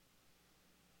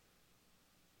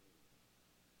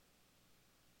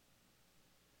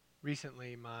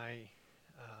Recently, my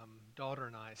daughter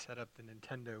and I set up the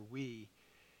Nintendo Wii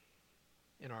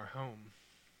in our home,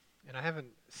 and I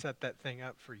haven't set that thing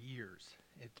up for years.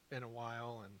 It's been a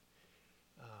while, and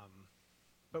um,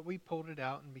 but we pulled it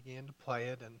out and began to play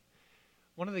it. And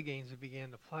one of the games we began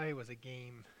to play was a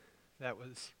game that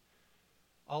was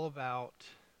all about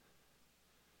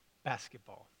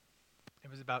basketball.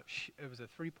 It was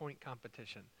a 3-point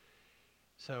competition.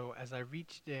 So as I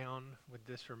reach down with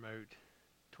this remote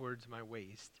towards my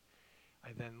waist, I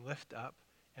then lift up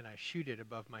and I shoot it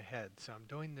above my head. So I'm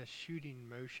doing this shooting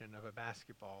motion of a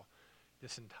basketball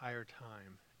this entire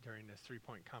time during this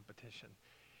 3-point competition.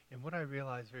 And what I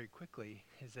realized very quickly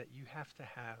is that you have to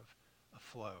have a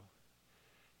flow.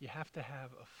 You have to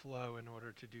have a flow in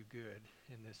order to do good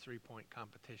in this 3-point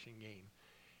competition game.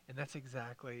 And that's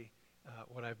exactly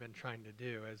what I've been trying to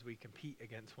do as we compete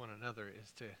against one another,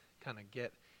 is to kind of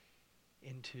get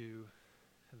into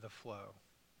the flow.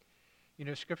 You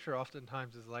know, Scripture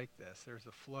oftentimes is like this. There's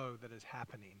a flow that is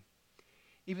happening.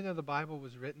 Even though the Bible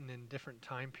was written in different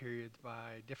time periods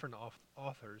by different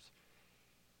authors,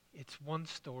 it's one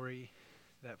story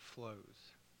that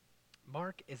flows.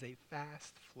 Mark is a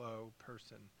fast flow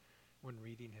person when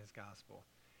reading his gospel.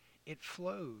 It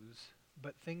flows,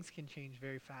 but things can change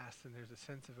very fast, and there's a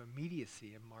sense of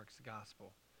immediacy in Mark's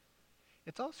gospel.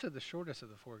 It's also the shortest of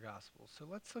the four Gospels. So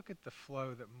let's look at the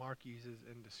flow that Mark uses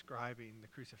in describing the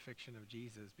crucifixion of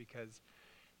Jesus, because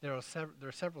there are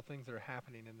several things that are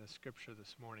happening in the scripture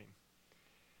this morning.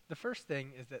 The first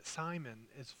thing is that Simon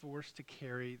is forced to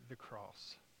carry the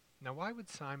cross. Now, why would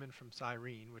Simon from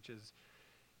Cyrene, which is,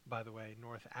 by the way,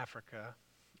 North Africa,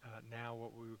 now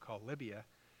what we would call Libya,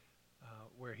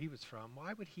 where he was from,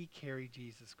 why would he carry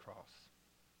Jesus' cross?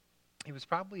 He was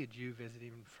probably a Jew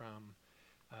visiting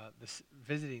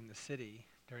the city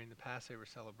during the Passover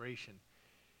celebration.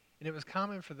 And it was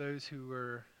common for those who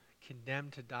were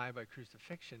condemned to die by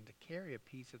crucifixion to carry a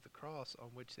piece of the cross on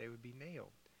which they would be nailed.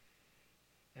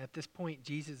 And at this point,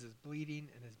 Jesus is bleeding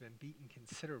and has been beaten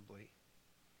considerably.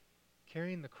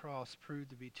 Carrying the cross proved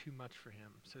to be too much for him,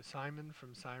 so Simon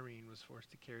from Cyrene was forced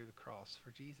to carry the cross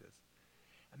for Jesus.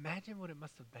 Imagine what it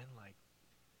must have been like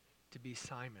to be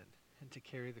Simon and to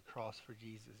carry the cross for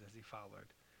Jesus as he followed.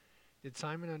 Did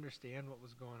Simon understand what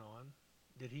was going on?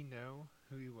 Did he know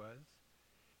who he was?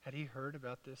 Had he heard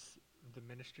about the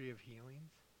ministry of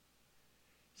healings?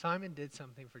 Simon did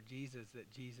something for Jesus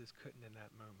that Jesus couldn't in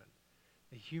that moment.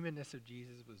 The humanness of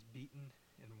Jesus was beaten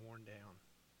and worn down.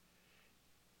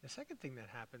 The second thing that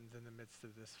happens in the midst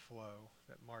of this flow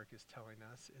that Mark is telling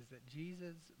us is that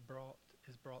Jesus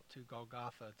is brought to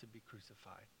Golgotha to be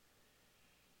crucified.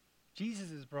 Jesus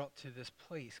is brought to this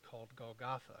place called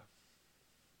Golgotha.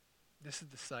 This is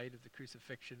the site of the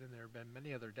crucifixion, and there have been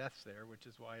many other deaths there, which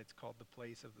is why it's called the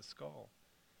place of the skull.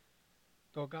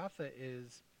 Golgotha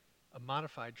is a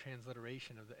modified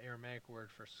transliteration of the Aramaic word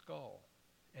for skull,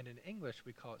 and in English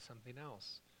we call it something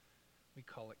else. We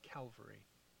call it Calvary.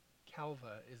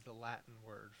 Calva is the Latin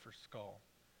word for skull.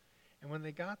 And when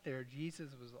they got there, Jesus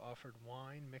was offered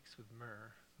wine mixed with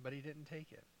myrrh, but he didn't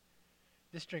take it.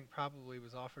 This drink probably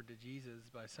was offered to Jesus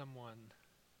by someone,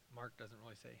 Mark doesn't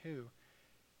really say who,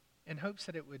 in hopes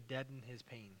that it would deaden his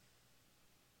pain.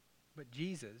 But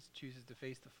Jesus chooses to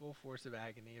face the full force of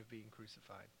agony of being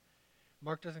crucified.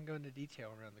 Mark doesn't go into detail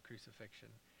around the crucifixion.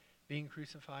 Being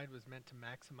crucified was meant to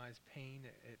maximize pain.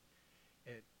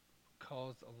 It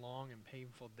caused a long and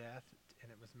painful death,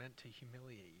 and it was meant to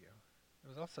humiliate you. It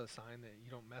was also a sign that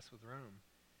you don't mess with Rome.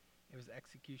 It was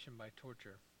execution by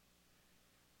torture.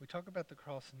 We talk about the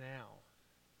cross now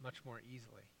much more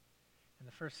easily. In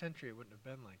the first century, it wouldn't have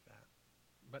been like that.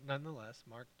 But nonetheless,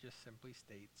 Mark just simply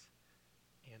states,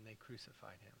 and they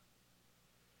crucified him.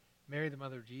 Mary, the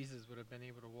mother of Jesus, would have been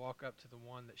able to walk up to the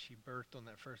one that she birthed on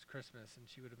that first Christmas, and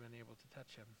she would have been able to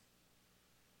touch him.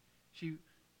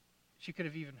 She could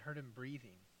have even heard him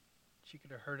breathing. She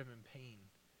could have heard him in pain.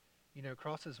 You know,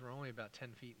 crosses were only about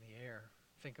 10 feet in the air.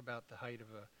 Think about the height of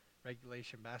a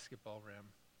regulation basketball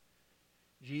rim.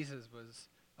 Jesus was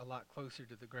a lot closer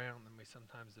to the ground than we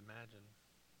sometimes imagine.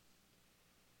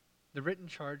 The written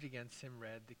charge against him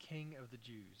read, "The King of the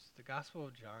Jews." The Gospel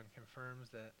of John confirms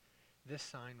that this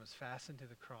sign was fastened to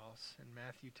the cross, and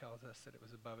Matthew tells us that it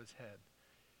was above his head.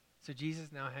 So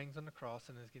Jesus now hangs on the cross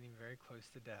and is getting very close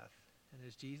to death. And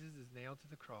as Jesus is nailed to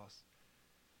the cross,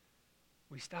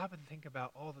 we stop and think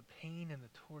about all the pain and the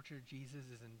torture Jesus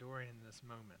is enduring in this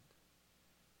moment.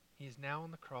 He is now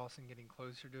on the cross and getting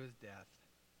closer to his death.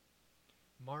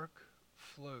 Mark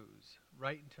flows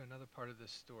right into another part of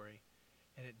this story,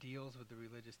 and it deals with the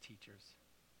religious teachers.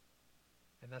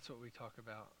 And that's what we talk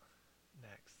about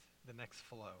next, the next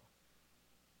flow.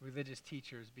 religious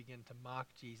teachers begin to mock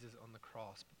Jesus on the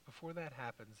cross. But before that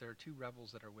happens, there are two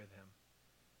rebels that are with him.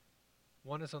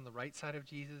 One is on the right side of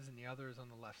Jesus, and the other is on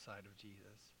the left side of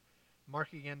Jesus.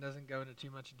 Mark, again, doesn't go into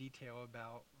too much detail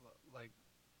about like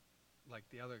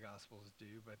the other Gospels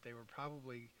do, but they were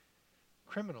probably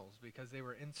criminals because they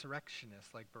were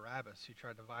insurrectionists like Barabbas, who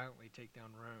tried to violently take down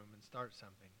Rome and start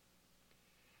something.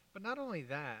 But not only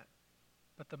that,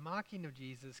 but the mocking of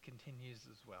Jesus continues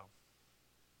as well.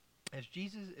 As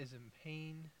Jesus is in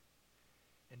pain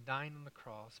and dying on the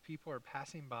cross, people are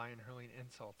passing by and hurling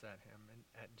insults at him and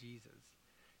at Jesus.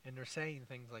 And they're saying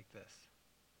things like this: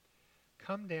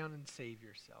 "Come down and save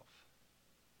yourself."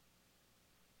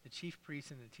 The chief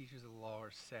priests and the teachers of the law are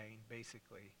saying,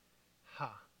 basically,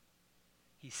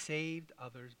 he saved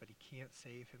others, but he can't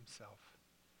save himself.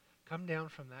 Come down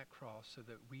from that cross so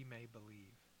that we may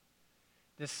believe.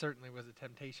 This certainly was a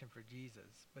temptation for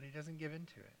Jesus, but he doesn't give in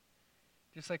to it.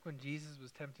 Just like when Jesus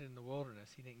was tempted in the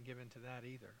wilderness, he didn't give in to that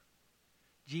either.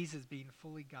 Jesus, being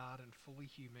fully God and fully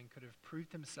human, could have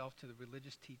proved himself to the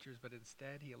religious teachers, but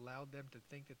instead he allowed them to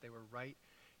think that they were right,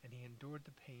 and he endured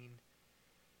the pain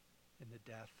and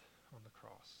the death on the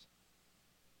cross.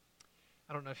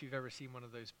 I don't know if you've ever seen one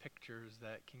of those pictures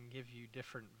that can give you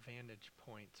different vantage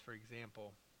points. For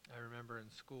example, I remember in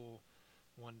school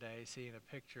one day seeing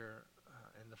a picture,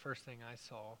 and the first thing I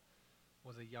saw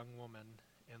was a young woman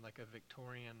in like a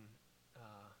Victorian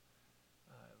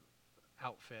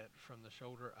outfit from the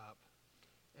shoulder up,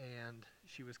 and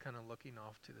she was kind of looking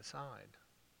off to the side.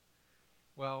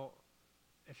 Well,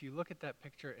 if you look at that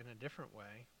picture in a different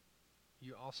way,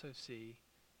 you also see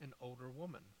an older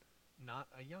woman, not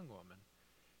a young woman.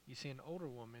 You see an older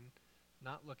woman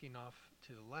not looking off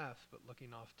to the left, but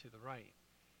looking off to the right.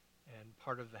 And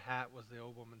part of the hat was the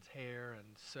old woman's hair,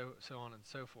 and so on and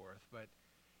so forth. But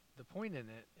the point in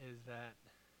it is that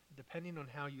depending on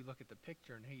how you look at the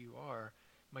picture and who you are,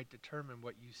 might determine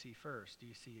what you see first. Do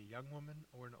you see a young woman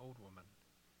or an old woman?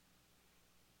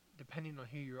 Depending on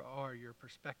who you are, your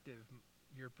perspectives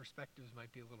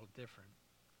might be a little different.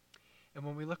 And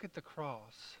when we look at the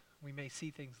cross, we may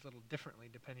see things a little differently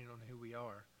depending on who we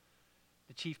are.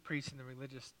 The chief priests and the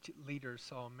religious leaders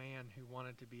saw a man who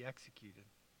wanted to be executed,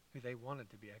 who they wanted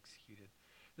to be executed.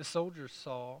 The soldiers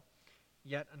saw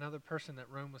yet another person that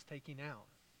Rome was taking out.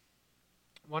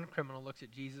 One criminal looks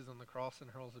at Jesus on the cross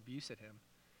and hurls abuse at him.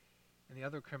 And the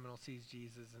other criminal sees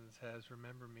Jesus and says,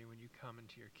 "Remember me when you come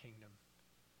into your kingdom."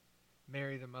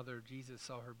 Mary, the mother of Jesus,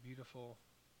 saw her beautiful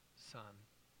son,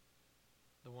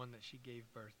 the one that she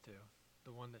gave birth to,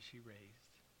 the one that she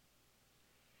raised.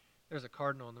 There's a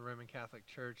cardinal in the Roman Catholic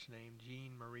Church named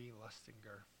Jean-Marie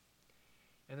Lustiger.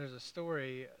 And there's a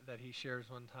story that he shares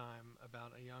one time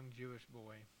about a young Jewish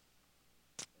boy.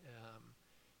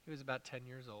 He was about 10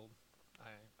 years old,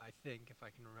 I think, if I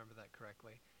can remember that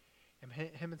correctly. And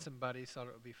him and some buddies thought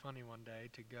it would be funny one day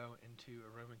to go into a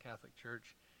Roman Catholic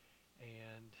church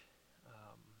and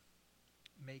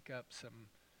make up some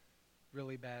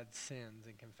really bad sins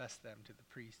and confess them to the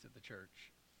priest of the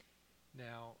church.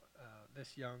 Now,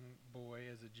 this young boy,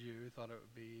 as a Jew, thought it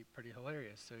would be pretty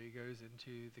hilarious. So he goes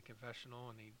into the confessional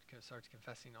and he starts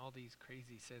confessing all these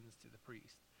crazy sins to the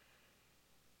priest.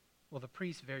 Well, the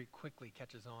priest very quickly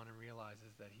catches on and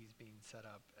realizes that he's being set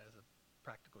up as a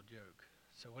practical joke.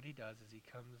 So what he does is he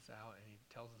comes out and he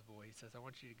tells the boy, he says, "I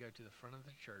want you to go to the front of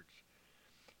the church,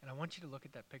 and I want you to look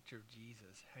at that picture of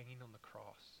Jesus hanging on the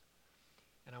cross.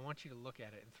 And I want you to look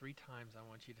at it, and 3 times I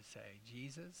want you to say,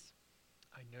 'Jesus,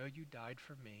 I know you died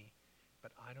for me,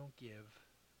 but I don't give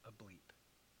a bleep.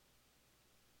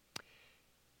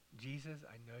 Jesus,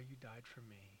 I know you died for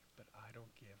me, but I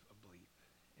don't give a bleep.'"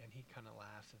 And he kind of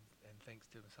laughs and thinks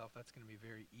to himself, that's going to be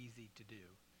very easy to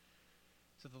do.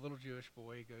 So the little Jewish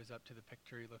boy goes up to the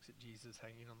picture, he looks at Jesus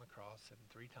hanging on the cross, and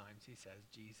 3 times he says,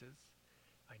 "Jesus,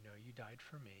 I know you died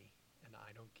for me, and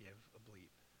I don't give a bleep.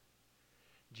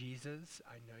 Jesus,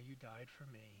 I know you died for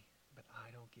me, but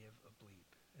I don't give a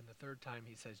bleep." And the 3rd time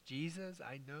he says, "Jesus,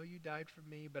 I know you died for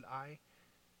me, but I..."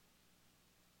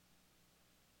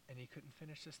 And he couldn't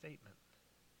finish the statement.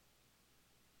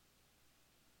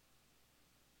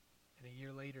 And a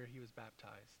year later, he was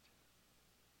baptized.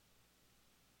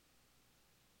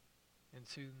 And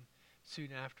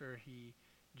soon after, he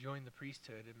joined the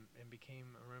priesthood and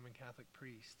became a Roman Catholic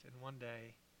priest. And one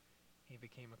day, he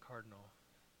became a cardinal.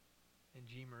 And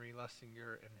Jean-Marie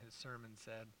Lustiger in his sermon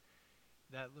said,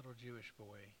 "That little Jewish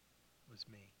boy was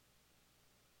me."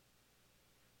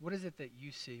 What is it that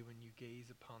you see when you gaze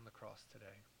upon the cross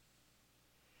today?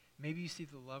 Maybe you see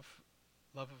the love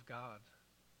of God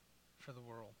for the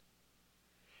world.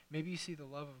 Maybe you see the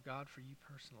love of God for you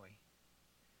personally.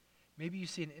 Maybe you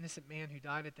see an innocent man who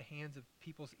died at the hands of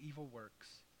people's evil works.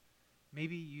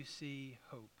 Maybe you see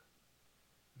hope.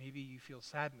 Maybe you feel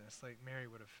sadness like Mary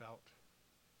would have felt.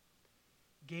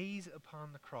 Gaze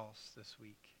upon the cross this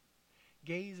week.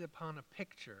 Gaze upon a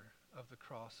picture of the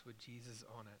cross with Jesus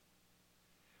on it.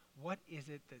 What is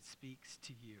it that speaks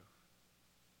to you?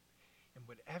 And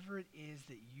whatever it is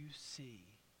that you see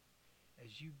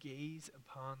as you gaze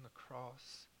upon the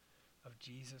cross of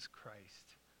Jesus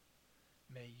Christ,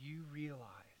 may you realize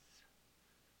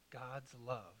God's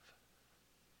love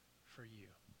for you.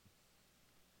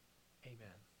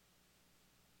 Amen.